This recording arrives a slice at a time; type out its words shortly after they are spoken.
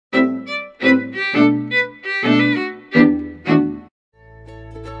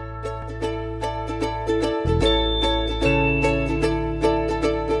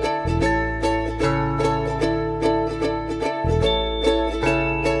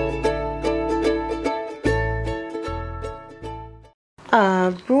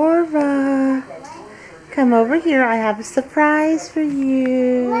Aurora, come over here. I have a surprise for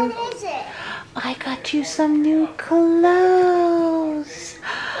you. What is it? I got you some new clothes.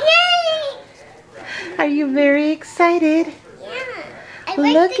 Yay! Are you very excited? Yeah.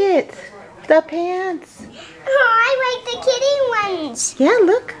 Look at the pants. Oh, I like the kitty ones. Yeah,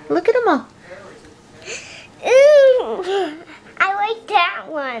 look at them all. Ooh, I like that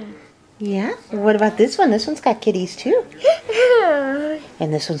one. Yeah, what about this one? This one's got kitties too.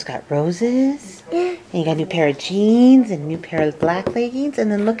 And this one's got roses. And you got a new pair of jeans and a new pair of black leggings.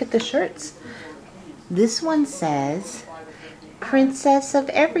 And then look at the shirts. This one says, Princess of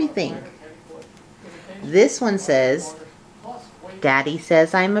Everything. This one says, Daddy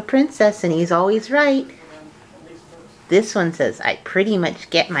says I'm a princess and he's always right. This one says, I pretty much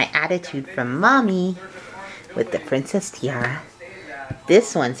get my attitude from Mommy, with the princess tiara.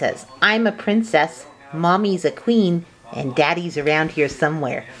 This one says, I'm a princess, Mommy's a queen, and Daddy's around here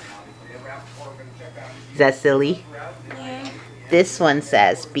somewhere. Is that silly? Yeah. This one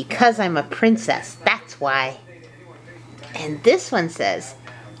says, because I'm a princess, that's why. And this one says,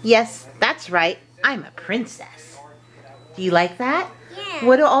 yes, that's right, I'm a princess. Do you like that? Yeah.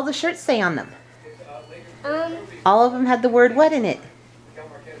 What do all the shirts say on them? All of them had the word what in it?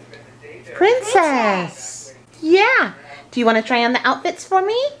 Princess. Yeah. Do you want to try on the outfits for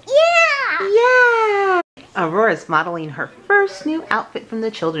me? Yeah. Yeah. Aurora's modeling her first new outfit from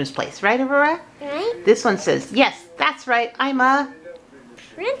the children's place. Right, Aurora? Right? This one says, yes, that's right, I'm a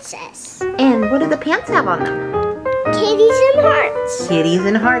Princess. And what do the pants have on them? Kitties and hearts. Kitties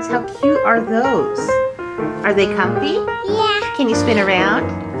and hearts. How cute are those? Are they comfy? Yeah. Can you spin around?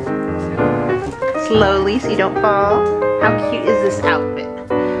 Slowly so you don't fall. How cute is this outfit?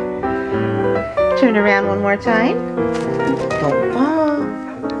 Turn around one more time. Don't fall.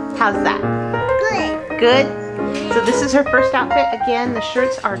 How's that? Good. Good? So this is her first outfit. Again, the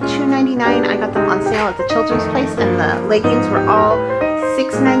shirts are $2.99. I got them on sale at the children's place, and the leggings were all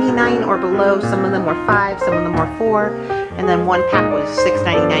 $6.99 or below. Some of them were $5, some of them were $4, and then one pack was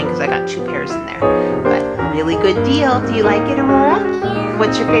 $6.99 because I got 2 pairs in there. But really good deal. Do you like it, Aurora? Yeah.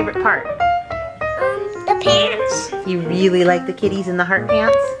 What's your favorite part? The pants. You really like the kitties in the heart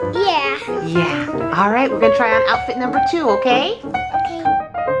pants? Yeah. Yeah. All right, we're gonna try on outfit number 2, okay? Okay.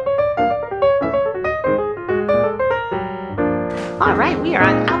 All right, we are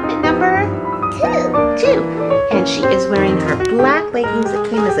on outfit number 2. And she is wearing her black leggings that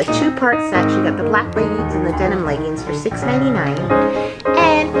came as a 2-part set. She got the black leggings and the denim leggings for $6.99.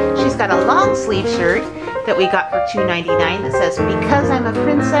 And she's got a long sleeve shirt that we got for $2.99 that says, because I'm a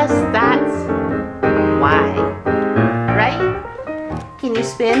princess, that's why. Right? Can you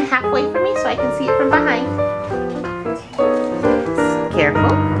spin halfway for me so I can see it from behind? Careful.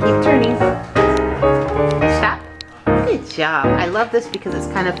 Keep turning. Stop. Good job. I love this because it's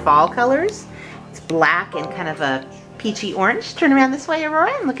kind of fall colors. It's black and kind of a peachy orange. Turn around this way,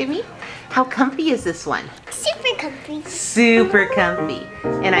 Aurora, and look at me. How comfy is this one? Super comfy. Super comfy.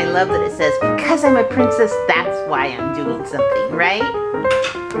 And I love that it says, because I'm a princess, that's why I'm doing something, right?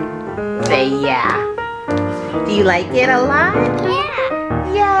 Say yeah. Do you like it a lot? Yeah.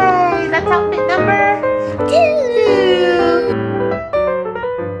 Yay! That's outfit number 2.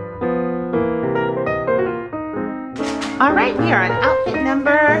 All right, we are on outfit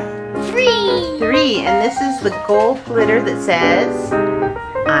number 3. And this is the gold glitter that says,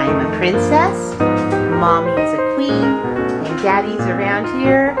 I'm a princess, Mommy's a queen, and Daddy's around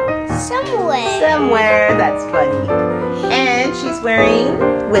here somewhere. That's funny. And she's wearing,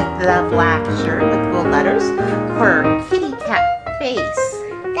 with the black shirt with gold letters, her kitty cat face.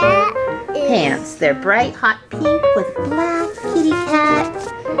 That is Pants. They're bright hot pink with black kitty cat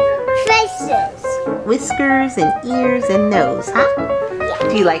faces. whiskers and ears and nose, huh? Yeah.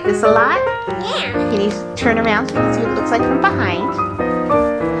 Do you like this a lot? Yeah. Can you turn around so you can see what it looks like from behind?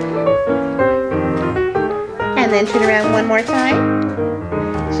 And then turn around one more time.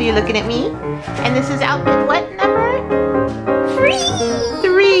 So you're looking at me. And this is outfit what number? 3.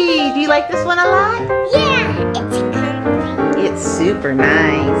 3. Do you like this one a lot? Yeah. It's comfy. It's super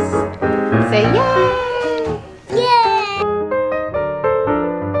nice. Say yay! Yay.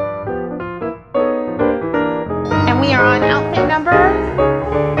 And we are on outfit number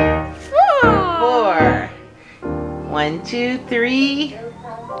 4. 1, 2, 3,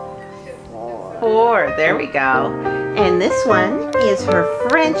 4. There we go. And this one is her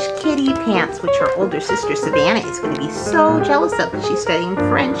French kitty pants, which her older sister Savannah is going to be so jealous of because she's studying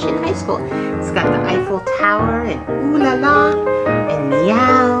French in high school. It's got the Eiffel Tower and ooh la la and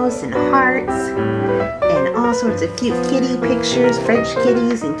meows and hearts and all sorts of cute kitty pictures, French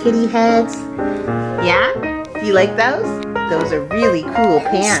kitties and kitty heads. Yeah? Do you like those? Those are really cool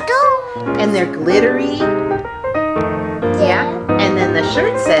pants. And they're glittery. Yeah. And then the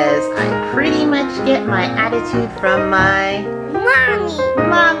shirt says, I pretty much get my attitude from my Mommy.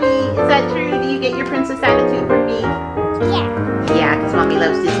 mommy. Is that true? Do you get your princess attitude from me? Yeah. Yeah, because mommy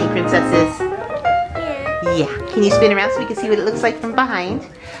loves Disney princesses. Yeah. Yeah. Can you spin around so we can see what it looks like from behind?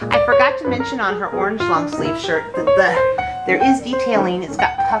 I forgot to mention on her orange long sleeve shirt that there is detailing. It's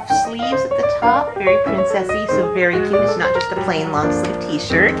got puff sleeves at the top, very princessy, so very cute. It's not just a plain long sleeve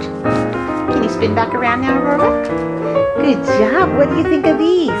t-shirt. Can you spin back around now, Aurora? Good job. What do you think of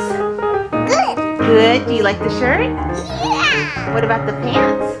these? Good. Good. Do you like the shirt? Yeah. What about the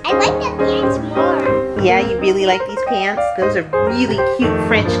pants? I like the pants more. Yeah, you really like these pants? Those are really cute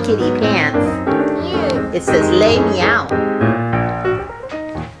French kitty pants. Yeah. It says "Lay Meow."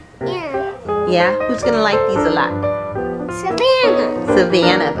 Yeah. Yeah? Who's gonna like these a lot? Savannah.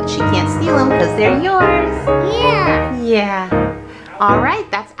 Savannah, but she can't steal them because they're yours. Yeah. Yeah. All right,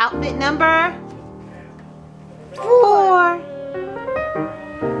 that's outfit number 4. 4.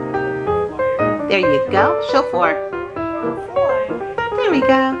 There you go. Show 4. 4. There we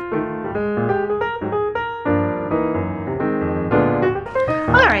go.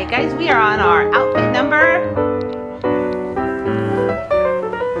 All right, guys, we are on our outfit number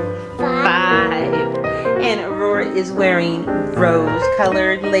 5. And Aurora is wearing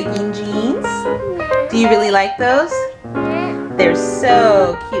rose-colored legging jeans. Do you really like those? They're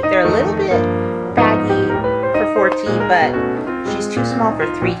so cute. They're a little bit baggy for 4T, but she's too small for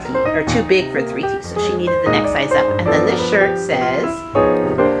 3T, or too big for 3T, so she needed the next size up. And then this shirt says,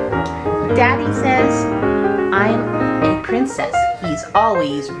 Daddy says, I'm a princess. He's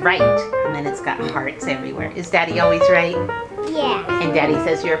always right. And then it's got hearts everywhere. Is Daddy always right? Yeah. And Daddy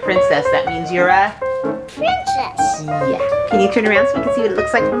says you're a princess. That means you're a Princess. yeah. Can you turn around so we can see what it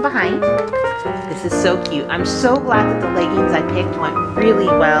looks like from behind? This is so cute. I'm so glad that the leggings I picked went really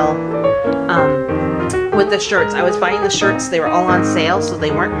well with the shirts. I was buying the shirts. They were all on sale, so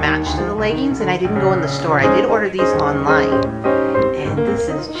they weren't matched to the leggings, and I didn't go in the store. I did order these online. And this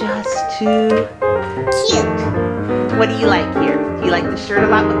is just too cute. What do you like here? Do you like the shirt a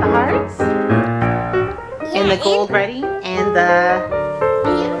lot with the hearts? Yeah, And the gold ready? And the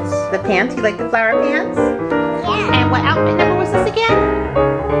pants? You like the flower pants? Yeah. And what outfit number was this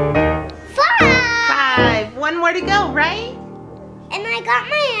again? 5. 5. One more to go, right? And I got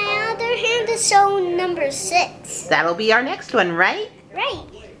my other hand to sew number 6. That'll be our next one, right? Right.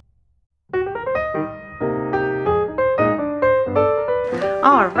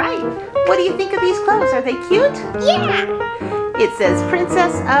 All right. What do you think of these clothes? Are they cute? Yeah. It says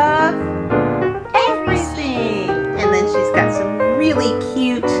Princess of Everything. And then she's got some really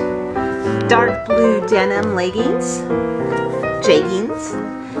cute dark blue denim leggings, jeggings.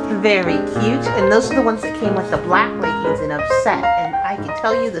 Very cute. And those are the ones that came with the black leggings in a set. And I can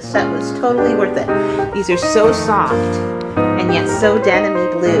tell you the set was totally worth it. These are so soft and yet so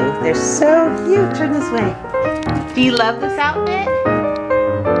denim-y blue. They're so cute. Turn this way. Do you love this outfit?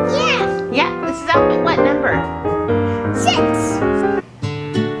 Yeah. Yeah, this is outfit what number?